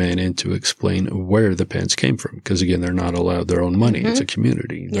young man in to explain where the pants came from. Because, again, they're not allowed their own money. Mm-hmm. It's a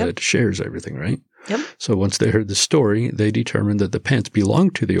community that shares everything, right? Yep. So once they heard the story, they determined that the pants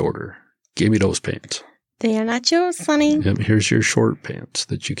belonged to the order. Give me those pants. They are not yours, Sonny. Yep, here's your short pants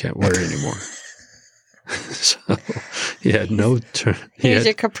that you can't wear anymore. So he had no turn. Here's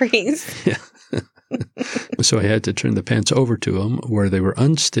your capris. Yeah. So he had to turn the pants over to him where they were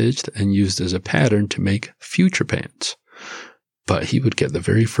unstitched and used as a pattern to make future pants. But he would get the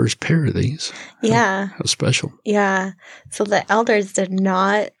very first pair of these. Yeah. How special. Yeah. So the elders did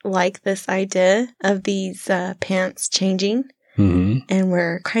not like this idea of these pants changing. Mm-hmm. And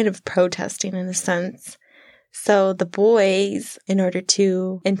were kind of protesting in a sense. So the boys, in order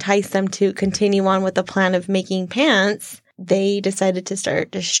to entice them to continue on with the plan of making pants, they decided to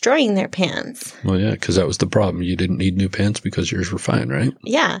start destroying their pants. Well, yeah, because that was the problem. You didn't need new pants because yours were fine, right?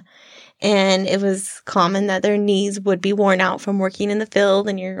 Yeah. And it was common that their knees would be worn out from working in the field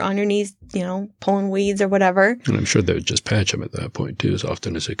and you're on your knees, pulling weeds or whatever. And I'm sure they would just patch them at that point, too, as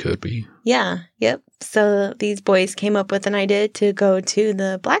often as it could be. Yeah. Yep. So these boys came up with an idea to go to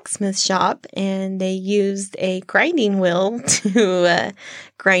the blacksmith shop and they used a grinding wheel to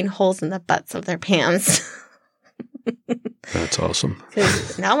grind holes in the butts of their pants. That's awesome.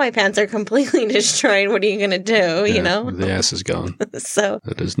 Because now my pants are completely destroyed. What are you going to do, The ass is gone. So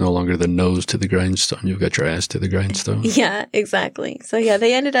that is no longer the nose to the grindstone. You've got your ass to the grindstone. Yeah, exactly. So yeah,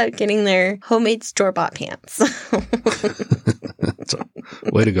 they ended up getting their homemade store-bought pants. So,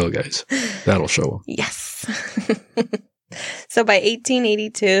 way to go, guys. That'll show them. Yes. So by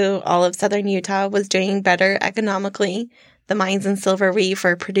 1882, all of southern Utah was doing better economically. The mines in Silver Reef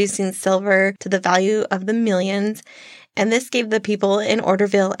were producing silver to the value of the millions. And this gave the people in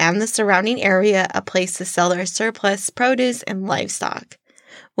Orderville and the surrounding area a place to sell their surplus produce and livestock.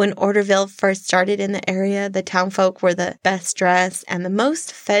 When Orderville first started in the area, the townfolk were the best dressed and the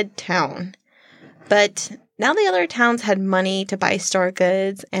most fed town. But now the other towns had money to buy store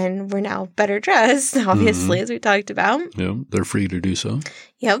goods and were now better dressed, obviously, as we talked about. Yeah, they're free to do so.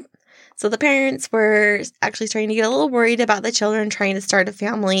 Yep. So the parents were actually starting to get a little worried about the children trying to start a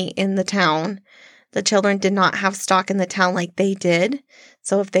family in the town. The children did not have stock in the town like they did.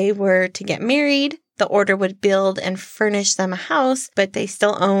 So if they were to get married, the order would build and furnish them a house, but they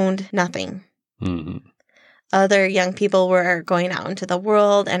still owned nothing. Mm-hmm. Other young people were going out into the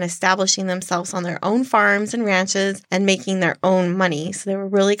world and establishing themselves on their own farms and ranches and making their own money. So they were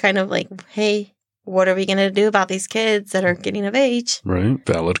really kind of like, hey, what are we going to do about these kids that are getting of age? Right.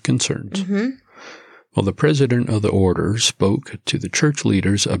 Valid concerns. Mm-hmm. Well, the president of the order spoke to the church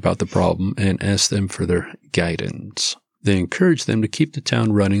leaders about the problem and asked them for their guidance. They encouraged them to keep the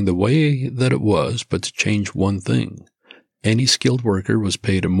town running the way that it was, but to change one thing. Any skilled worker was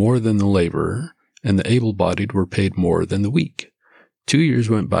paid more than the laborer, and the able-bodied were paid more than the weak. 2 years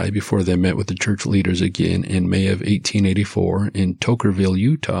went by before they met with the church leaders again in May of 1884 in Tokerville,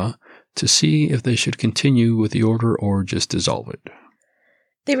 Utah, to see if they should continue with the order or just dissolve it.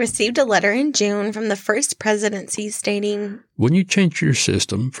 They received a letter in June from the first presidency stating, when you change your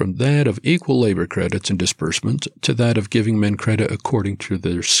system from that of equal labor credits and disbursements to that of giving men credit according to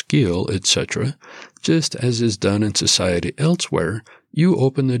their skill, etc., just as is done in society elsewhere, you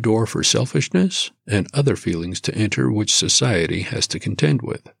open the door for selfishness and other feelings to enter which society has to contend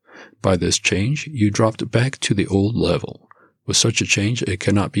with. By this change, you dropped back to the old level. With such a change, it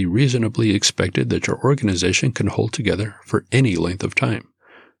cannot be reasonably expected that your organization can hold together for any length of time.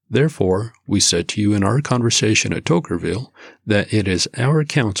 Therefore, we said to you in our conversation at Tokerville that it is our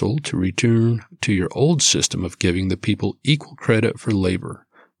counsel to return to your old system of giving the people equal credit for labor.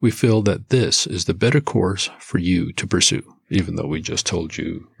 We feel that this is the better course for you to pursue, even though we just told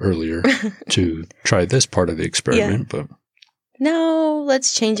you earlier to try this part of the experiment. Yeah. But no,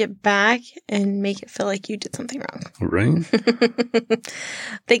 let's change it back and make it feel like you did something wrong. Right.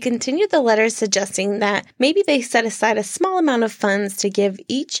 They continued the letter suggesting that maybe they set aside a small amount of funds to give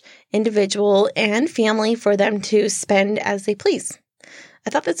each individual and family for them to spend as they please.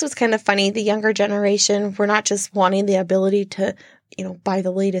 I thought this was kind of funny. The younger generation were not just wanting the ability to, buy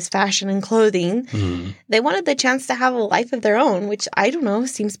the latest fashion and clothing. Mm. They wanted the chance to have a life of their own, which I don't know,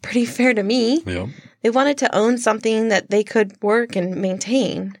 seems pretty fair to me. Yeah. They wanted to own something that they could work and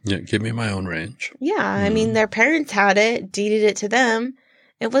maintain. Yeah, give me my own ranch. Yeah, I mean, their parents had it, deeded it to them.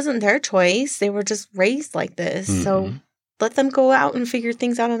 It wasn't their choice. They were just raised like this. Mm-hmm. So let them go out and figure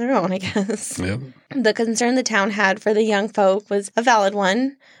things out on their own, I guess. Yep. The concern the town had for the young folk was a valid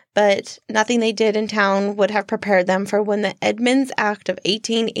one, but nothing they did in town would have prepared them for when the Edmunds Act of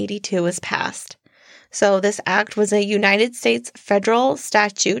 1882 was passed. So this act was a United States federal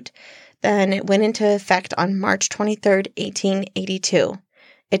statute. Then it went into effect on March 23rd, 1882.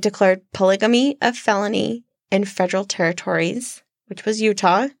 It declared polygamy a felony in federal territories, which was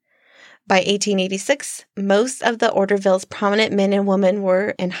Utah. By 1886, most of the Orderville's prominent men and women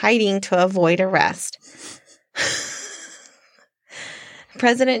were in hiding to avoid arrest.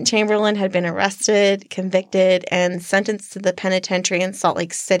 President Chamberlain had been arrested, convicted, and sentenced to the penitentiary in Salt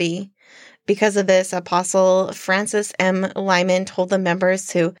Lake City. Because of this, Apostle Francis M. Lyman told the members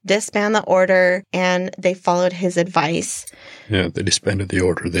to disband the order, and they followed his advice. Yeah, they disbanded the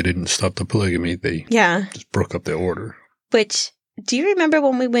order. They didn't stop the polygamy. They just broke up the order. Which, do you remember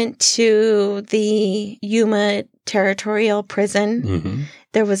when we went to the Yuma Territorial Prison? Mm-hmm.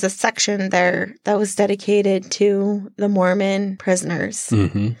 There was a section there that was dedicated to the Mormon prisoners.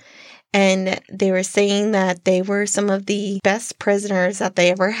 Mm-hmm. And they were saying that they were some of the best prisoners that they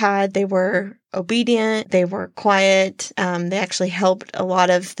ever had. They were obedient. They were quiet. They actually helped a lot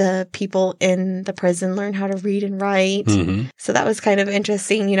of the people in the prison learn how to read and write. Mm-hmm. So that was kind of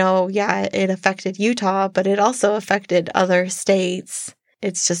interesting. It affected Utah, but it also affected other states.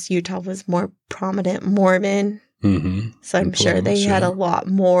 It's just Utah was more prominent Mormon. Mm-hmm. So I'm sure they had a lot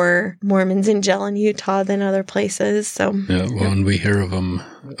more Mormons in jail in Utah than other places. So when we hear of them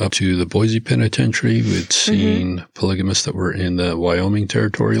up to the Boise Penitentiary, we'd seen polygamists that were in the Wyoming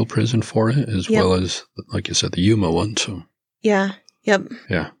Territorial Prison for it, as well as, like you said, the Yuma one. So yeah. Yep.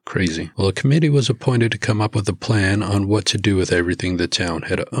 Yeah, crazy. Well, a committee was appointed to come up with a plan on what to do with everything the town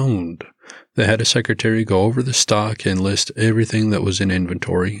had owned. They had a secretary go over the stock and list everything that was in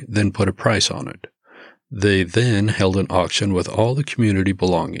inventory, then put a price on it. They then held an auction with all the community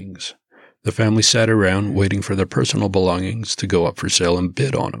belongings. The family sat around waiting for their personal belongings to go up for sale and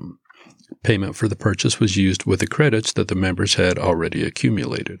bid on them. Payment for the purchase was used with the credits that the members had already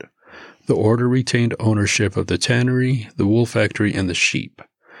accumulated. The order retained ownership of the tannery, the wool factory, and the sheep.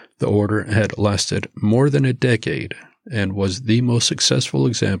 The order had lasted more than a decade and was the most successful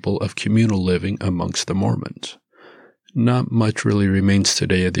example of communal living amongst the Mormons. Not much really remains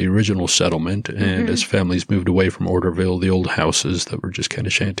today of the original settlement, and as families moved away from Orderville, the old houses that were just kind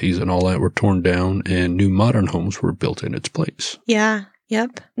of shanties and all that were torn down, and new modern homes were built in its place. Yeah,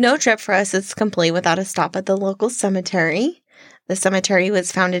 yep. No trip for us is complete without a stop at the local cemetery. The cemetery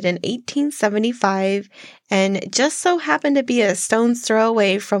was founded in 1875 and just so happened to be a stone's throw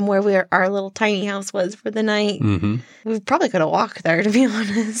away from where our little tiny house was for the night. Mm-hmm. We probably could have walked there, to be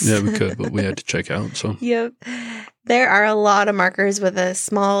honest. Yeah, we could, but we had to check out. So Yep. There are a lot of markers with a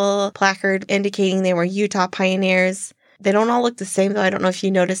small placard indicating they were Utah pioneers. They don't all look the same, though. I don't know if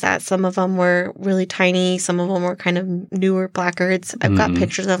you noticed that. Some of them were really tiny. Some of them were kind of newer placards. I've got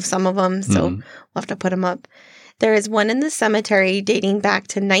pictures of some of them, so we'll have to put them up. There is one in the cemetery dating back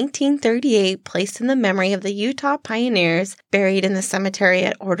to 1938, placed in the memory of the Utah pioneers buried in the cemetery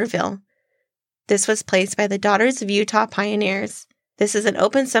at Orderville. This was placed by the Daughters of Utah Pioneers. This is an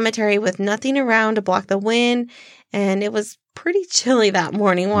open cemetery with nothing around to block the wind, and it was pretty chilly that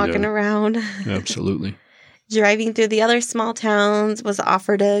morning walking around. Absolutely. Driving through the other small towns was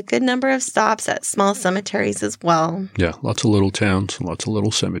offered a good number of stops at small cemeteries as well. Yeah, lots of little towns, lots of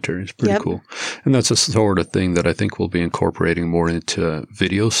little cemeteries. Pretty cool. And that's the sort of thing that I think we'll be incorporating more into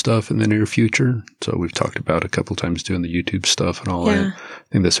video stuff in the near future. So we've talked about a couple times doing the YouTube stuff and all that. I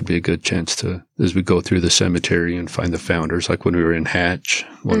think this would be a good chance to, as we go through the cemetery and find the founders, like when we were in Hatch,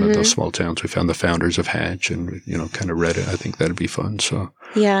 one of those small towns, we found the founders of Hatch and, kind of read it. I think that'd be fun. So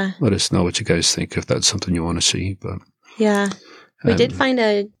let us know what you guys think if that's something you want to see. But we did find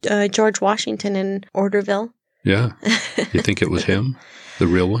a George Washington in Orderville. Yeah. You think it was him? The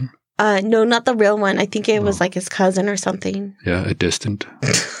real one? No, not the real one. I think it was like his cousin or something. Yeah, a distant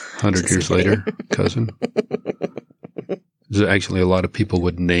 100 years later cousin. Actually, a lot of people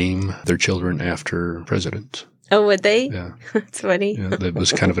would name their children after presidents. Oh, would they? Yeah. That's funny. Yeah, that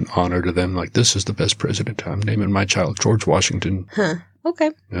was kind of an honor to them. Like, this is the best president. I'm naming my child George Washington. Huh.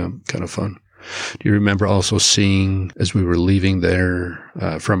 Okay. Yeah, kind of fun. Do you remember also seeing, as we were leaving there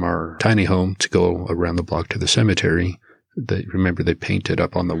from our tiny home to go around the block to the cemetery, they painted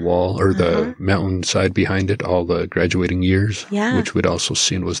up on the wall or the mountainside behind it all the graduating years. Yeah. Which we'd also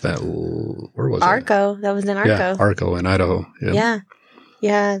seen was that, where was Arco. That was in Arco. Yeah, Arco in Idaho. Yeah.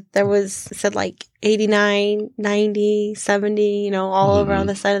 Yeah. There was, said like 89, 90, 70, all over on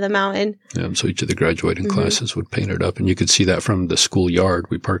the side of the mountain. Yeah, so each of the graduating classes would paint it up. And you could see that from the school yard.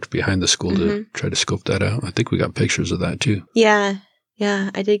 We parked behind the school to try to scope that out. I think we got pictures of that too. Yeah.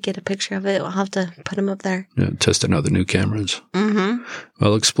 Yeah, I did get a picture of it. I'll have to put them up there. Yeah, testing out the new cameras.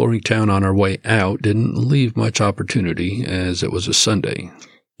 Well, exploring town on our way out didn't leave much opportunity as it was a Sunday.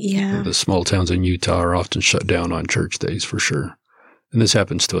 Yeah. The small towns in Utah are often shut down on church days for sure. And this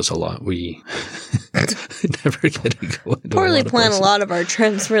happens to us a lot. We never get to go into poorly plan a lot of our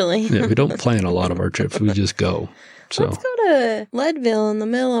trips, really. Yeah, we don't plan a lot of our trips. We just go. So let's go to Leadville in the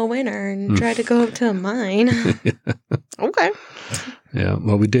middle of winter and try to go up to a mine. Okay. Yeah,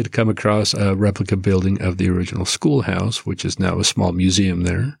 well, we did come across a replica building of the original schoolhouse, which is now a small museum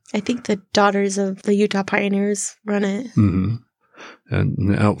there. I think the Daughters of the Utah Pioneers run it. Mm-hmm.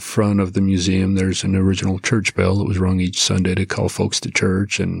 And out front of the museum, there's an original church bell that was rung each Sunday to call folks to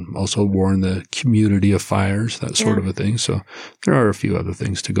church and also warn the community of fires, that sort of a thing. So there are a few other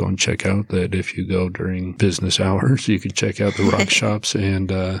things to go and check out that if you go during business hours, you can check out the rock shops and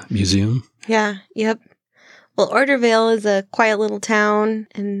museum. Yeah, yep. Well, Orderville is a quiet little town,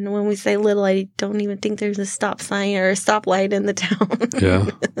 and when we say little, I don't even think there's a stop sign or a stoplight in the town. Yeah.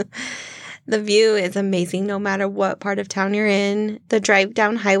 The view is amazing no matter what part of town you're in. The drive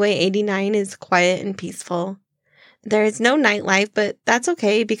down Highway 89 is quiet and peaceful. There is no nightlife, but that's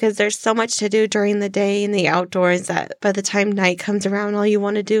okay because there's so much to do during the day in the outdoors that by the time night comes around, all you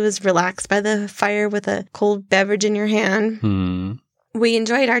want to do is relax by the fire with a cold beverage in your hand. We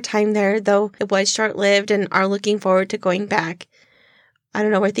enjoyed our time there, though it was short-lived, and are looking forward to going back. I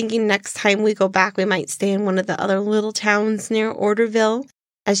don't know, we're thinking next time we go back, we might stay in one of the other little towns near Orderville.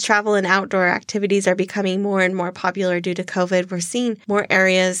 As travel and outdoor activities are becoming more and more popular due to COVID, we're seeing more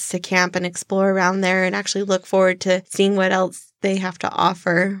areas to camp and explore around there and actually look forward to seeing what else they have to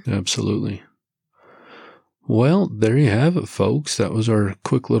offer. Absolutely. Well, there you have it, folks. That was our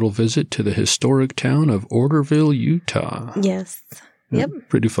quick little visit to the historic town of Orderville, Utah. Yes. Yep.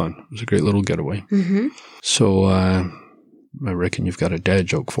 Pretty fun. It was a great little getaway. Mm-hmm. So, I reckon you've got a dad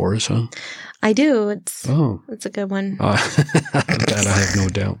joke for us, huh? I do. It's a good one. That I have no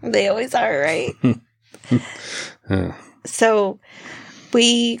doubt. They always are, right? So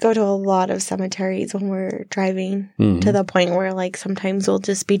we go to a lot of cemeteries when we're driving, to the point where like sometimes we'll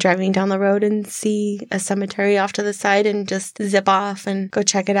just be driving down the road and see a cemetery off to the side and just zip off and go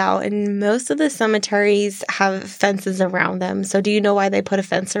check it out. And most of the cemeteries have fences around them. So do you know why they put a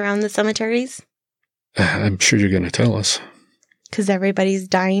fence around the cemeteries? I'm sure you're going to tell us. Because everybody's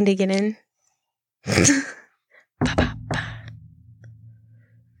dying to get in.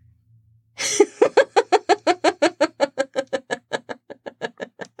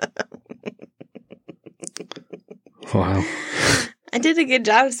 Wow. I did a good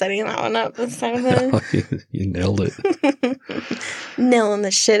job setting that one up this time. Huh? You nailed it. Nailing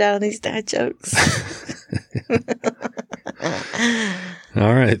the shit out of these dad jokes.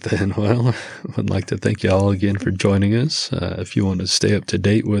 All right, then. Well, I'd like to thank you all again for joining us. If you want to stay up to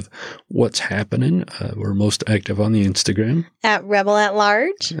date with what's happening, we're most active on the Instagram. At Rebel at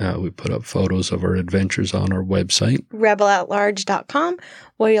Large. We put up photos of our adventures on our website. rebelatlarge.com,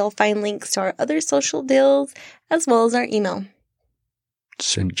 where you'll find links to our other social deals, as well as our email.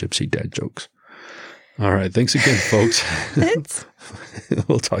 Send Gypsy dad jokes. All right. Thanks again, folks.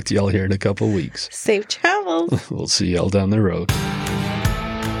 We'll talk to y'all here in a couple weeks. Safe travels. We'll see y'all down the road.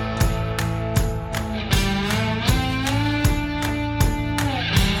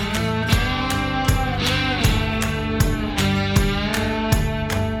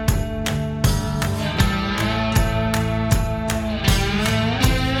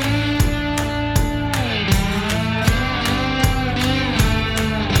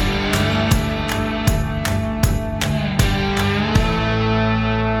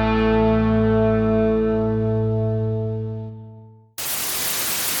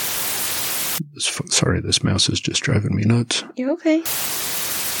 Sorry, this mouse is just driving me nuts. You're okay.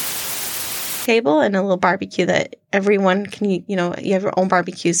 Table and a little barbecue that everyone can, you have your own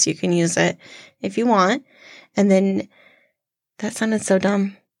barbecue, so you can use it if you want. And then, that sounded so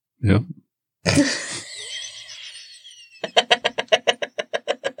dumb. Yep.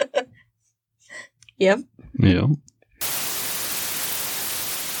 Yep. Yep.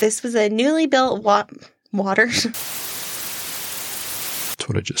 This was a newly built water. That's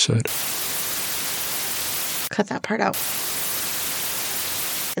what I just said. Cut that part out.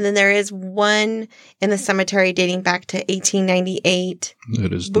 And then there is one in the cemetery dating back to 1898.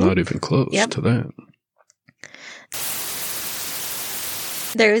 It is not even close to that.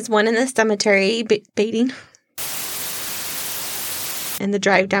 There is one in the cemetery baiting. And the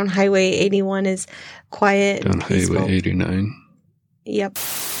drive down Highway 81 is quiet. Down Highway 89. Yep.